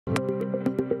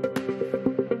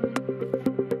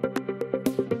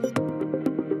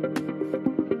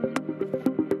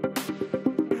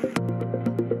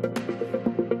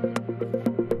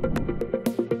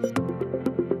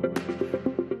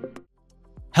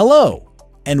Hello,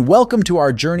 and welcome to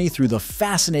our journey through the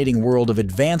fascinating world of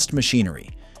advanced machinery.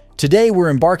 Today, we're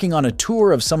embarking on a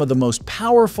tour of some of the most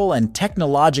powerful and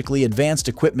technologically advanced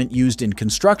equipment used in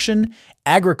construction,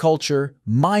 agriculture,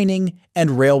 mining,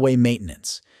 and railway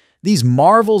maintenance. These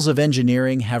marvels of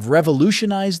engineering have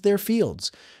revolutionized their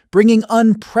fields, bringing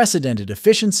unprecedented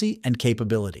efficiency and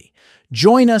capability.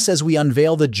 Join us as we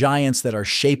unveil the giants that are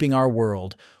shaping our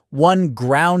world, one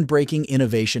groundbreaking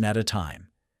innovation at a time.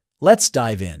 Let's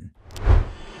dive in.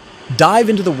 Dive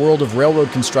into the world of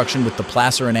railroad construction with the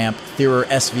Placer & Amp Thirer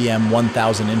SVM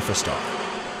 1000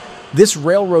 Infrastar. This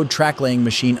railroad track-laying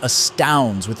machine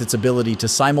astounds with its ability to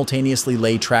simultaneously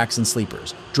lay tracks and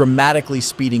sleepers, dramatically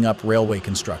speeding up railway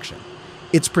construction.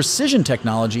 Its precision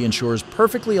technology ensures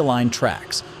perfectly aligned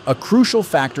tracks, a crucial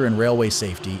factor in railway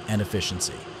safety and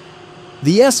efficiency.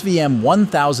 The SVM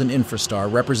 1000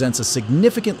 Infrastar represents a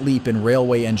significant leap in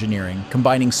railway engineering,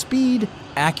 combining speed,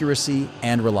 accuracy,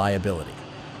 and reliability.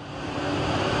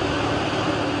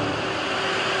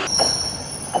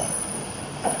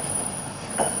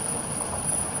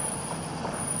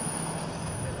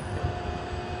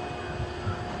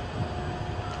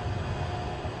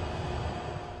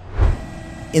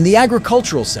 In the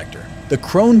agricultural sector, the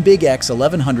Krone Big X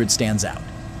 1100 stands out.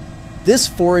 This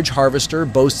forage harvester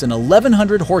boasts an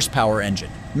 1100 horsepower engine,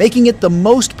 making it the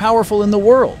most powerful in the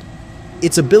world.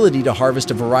 Its ability to harvest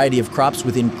a variety of crops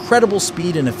with incredible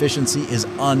speed and efficiency is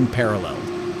unparalleled.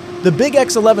 The Big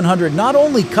X 1100 not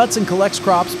only cuts and collects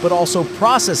crops, but also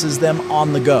processes them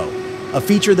on the go, a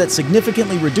feature that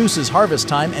significantly reduces harvest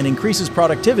time and increases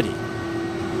productivity.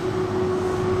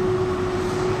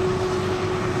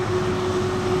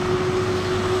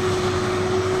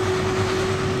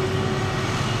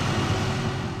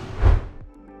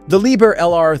 The Liebherr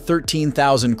LR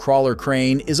 13000 crawler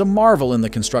crane is a marvel in the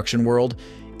construction world.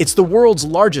 It's the world's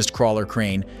largest crawler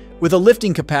crane, with a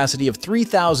lifting capacity of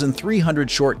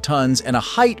 3,300 short tons and a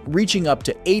height reaching up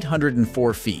to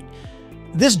 804 feet.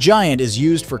 This giant is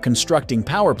used for constructing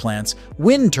power plants,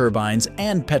 wind turbines,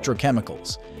 and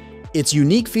petrochemicals. Its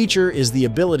unique feature is the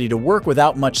ability to work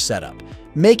without much setup,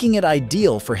 making it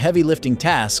ideal for heavy lifting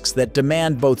tasks that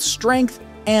demand both strength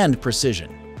and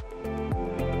precision.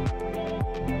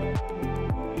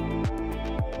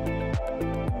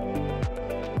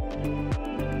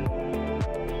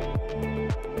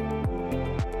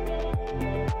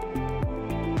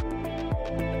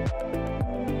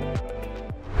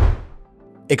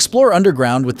 Explore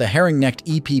underground with the herring-necked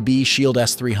EPB Shield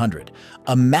S300,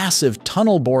 a massive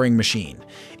tunnel-boring machine.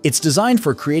 It's designed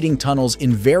for creating tunnels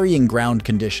in varying ground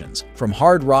conditions, from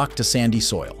hard rock to sandy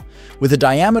soil. With a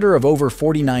diameter of over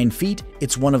 49 feet,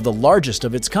 it's one of the largest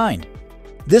of its kind.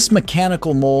 This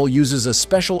mechanical mole uses a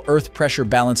special earth pressure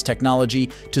balance technology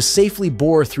to safely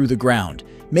bore through the ground,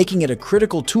 making it a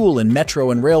critical tool in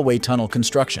metro and railway tunnel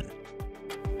construction.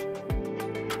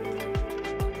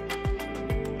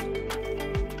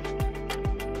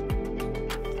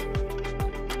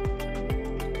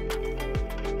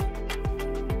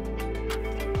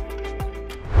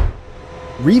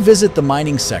 Revisit the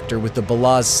mining sector with the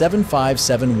LALSHOW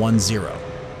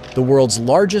 75710, the world's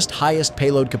largest, highest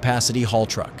payload capacity haul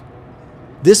truck.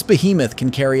 This behemoth can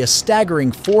carry a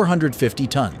staggering 450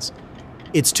 tons.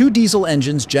 Its two diesel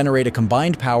engines generate a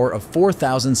combined power of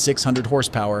 4,600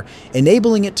 horsepower,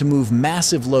 enabling it to move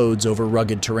massive loads over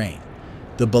rugged terrain.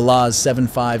 The LALSHOW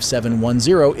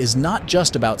 75710 is not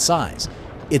just about size.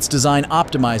 Its design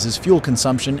optimizes fuel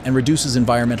consumption and reduces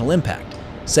environmental impact,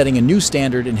 setting a new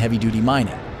standard in heavy-duty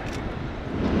mining.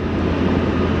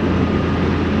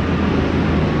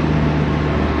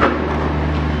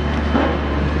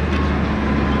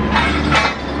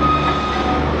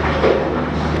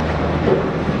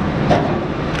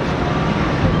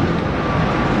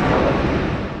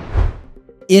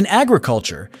 In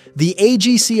agriculture, the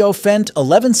AGCO Fendt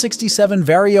 1167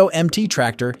 Vario MT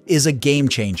tractor is a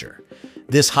game-changer.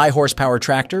 This high-horsepower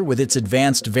tractor, with its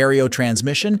advanced Vario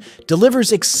transmission,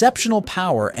 delivers exceptional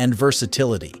power and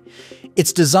versatility.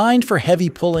 It's designed for heavy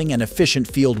pulling and efficient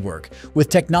field work, with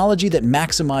technology that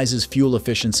maximizes fuel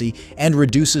efficiency and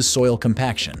reduces soil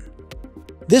compaction.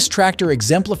 This tractor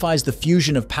exemplifies the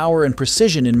fusion of power and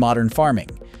precision in modern farming.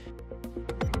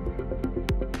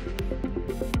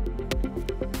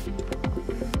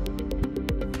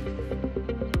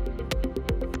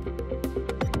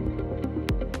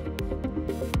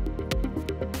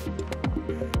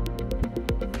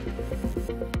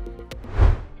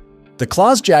 The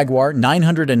Claas Jaguar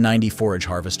 990 forage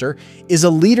harvester is a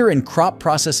leader in crop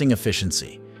processing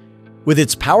efficiency. With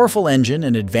its powerful engine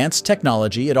and advanced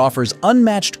technology, it offers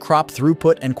unmatched crop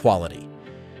throughput and quality.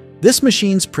 This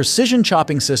machine's precision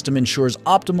chopping system ensures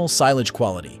optimal silage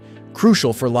quality,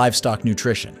 crucial for livestock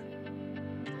nutrition.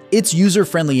 Its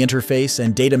user-friendly interface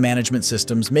and data management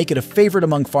systems make it a favorite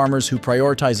among farmers who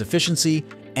prioritize efficiency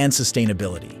and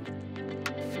sustainability.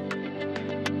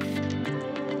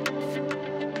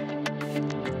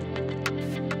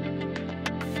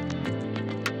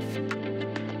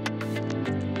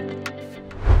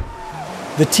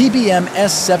 The TBM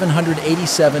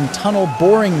S787 tunnel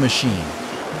boring machine,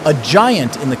 a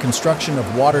giant in the construction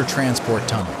of water transport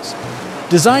tunnels.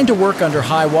 Designed to work under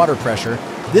high water pressure,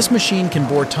 this machine can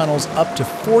bore tunnels up to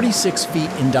 46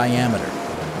 feet in diameter.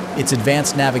 Its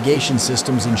advanced navigation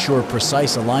systems ensure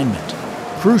precise alignment,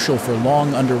 crucial for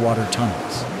long underwater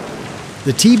tunnels.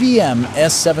 The TBM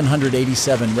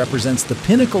S787 represents the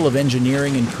pinnacle of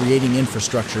engineering and creating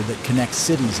infrastructure that connects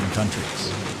cities and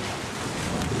countries.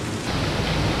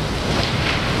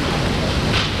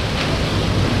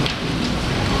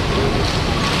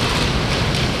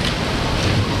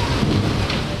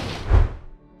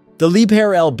 The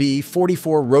Liebherr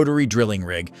LB44 rotary drilling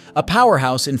rig, a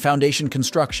powerhouse in foundation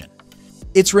construction.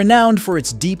 It's renowned for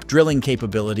its deep drilling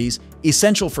capabilities,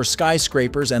 essential for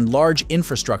skyscrapers and large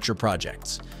infrastructure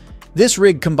projects. This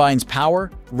rig combines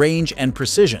power, range, and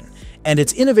precision, and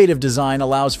its innovative design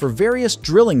allows for various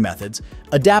drilling methods,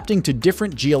 adapting to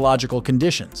different geological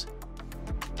conditions.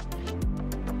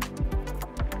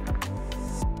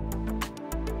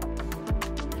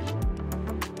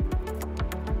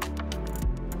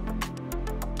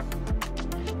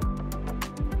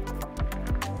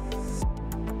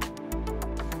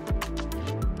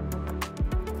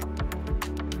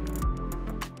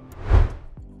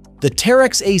 The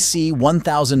Terex AC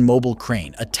 1000 mobile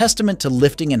crane, a testament to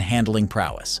lifting and handling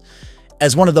prowess.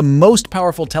 As one of the most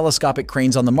powerful telescopic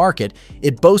cranes on the market,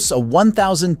 it boasts a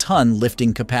 1,000-ton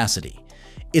lifting capacity.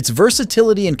 Its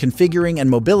versatility in configuring and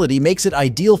mobility makes it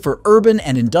ideal for urban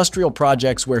and industrial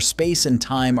projects where space and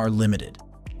time are limited.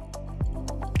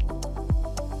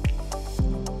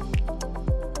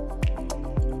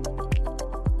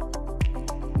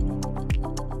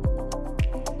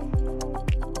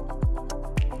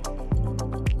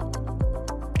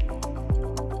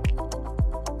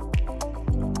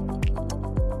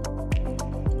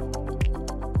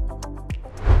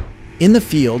 In the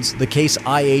fields, the Case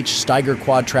IH Steiger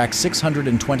Quadtrac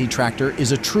 620 tractor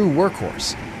is a true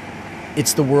workhorse.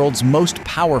 It's the world's most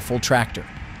powerful tractor,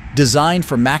 designed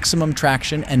for maximum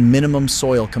traction and minimum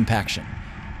soil compaction.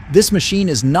 This machine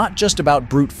is not just about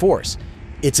brute force.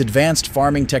 Its advanced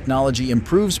farming technology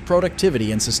improves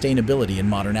productivity and sustainability in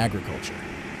modern agriculture.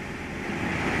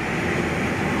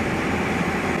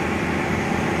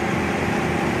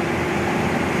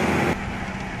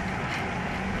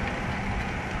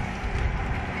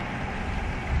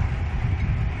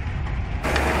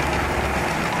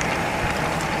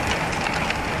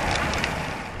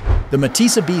 The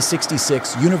Matisa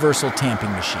B66 Universal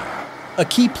Tamping Machine, a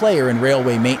key player in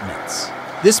railway maintenance.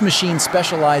 This machine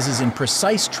specializes in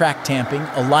precise track tamping,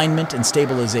 alignment, and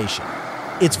stabilization.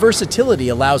 Its versatility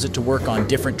allows it to work on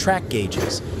different track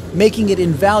gauges, making it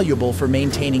invaluable for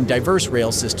maintaining diverse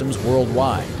rail systems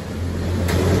worldwide.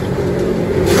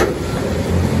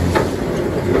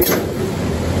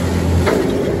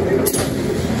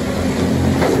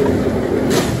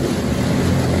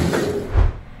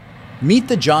 Meet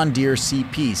the John Deere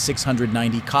CP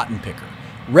 690 cotton picker,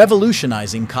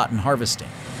 revolutionizing cotton harvesting.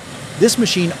 This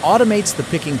machine automates the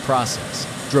picking process,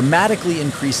 dramatically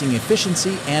increasing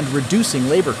efficiency and reducing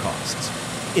labor costs.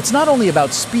 It's not only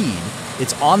about speed,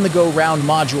 its on-the-go round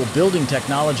module building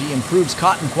technology improves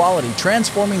cotton quality,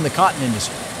 transforming the cotton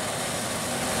industry.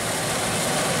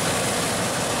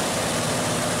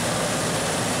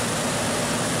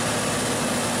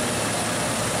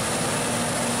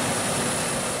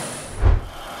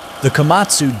 The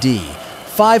Komatsu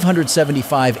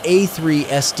D575A3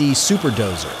 SD Super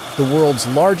Dozer, the world's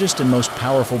largest and most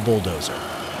powerful bulldozer.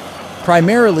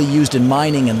 Primarily used in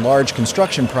mining and large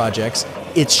construction projects,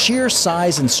 its sheer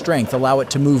size and strength allow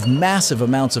it to move massive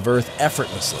amounts of earth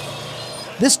effortlessly.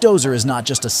 This dozer is not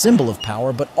just a symbol of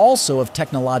power, but also of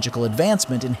technological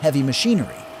advancement in heavy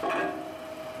machinery.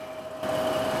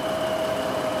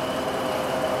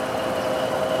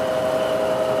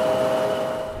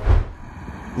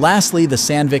 Lastly, the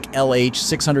Sandvik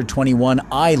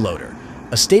LH621i loader,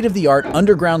 a state-of-the-art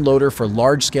underground loader for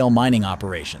large-scale mining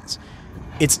operations.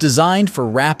 It's designed for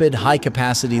rapid,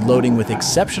 high-capacity loading with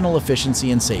exceptional efficiency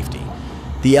and safety.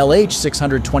 The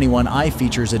LH621i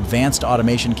features advanced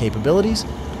automation capabilities,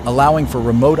 allowing for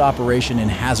remote operation in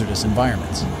hazardous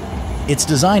environments. Its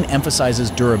design emphasizes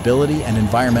durability and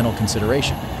environmental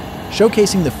consideration,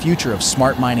 showcasing the future of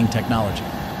smart mining technology.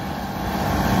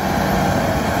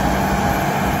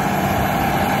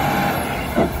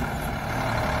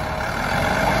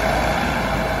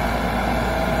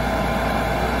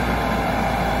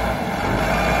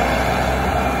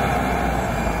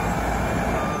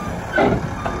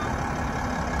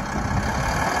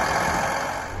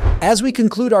 As we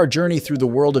conclude our journey through the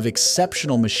world of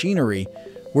exceptional machinery,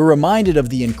 we're reminded of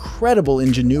the incredible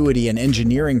ingenuity and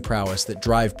engineering prowess that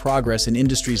drive progress in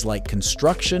industries like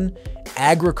construction,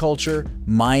 agriculture,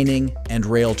 mining, and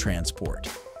rail transport.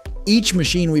 Each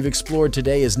machine we've explored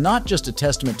today is not just a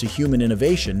testament to human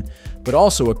innovation, but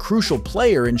also a crucial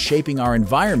player in shaping our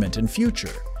environment and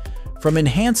future. From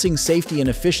enhancing safety and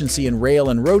efficiency in rail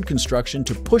and road construction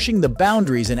to pushing the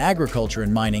boundaries in agriculture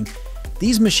and mining,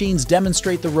 these machines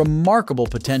demonstrate the remarkable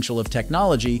potential of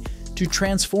technology to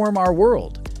transform our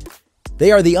world.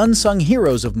 They are the unsung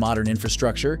heroes of modern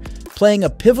infrastructure, playing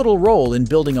a pivotal role in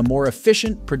building a more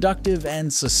efficient, productive,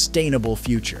 and sustainable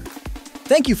future.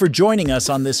 Thank you for joining us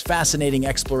on this fascinating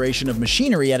exploration of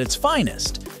machinery at its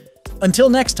finest. Until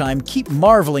next time, keep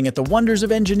marveling at the wonders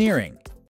of engineering.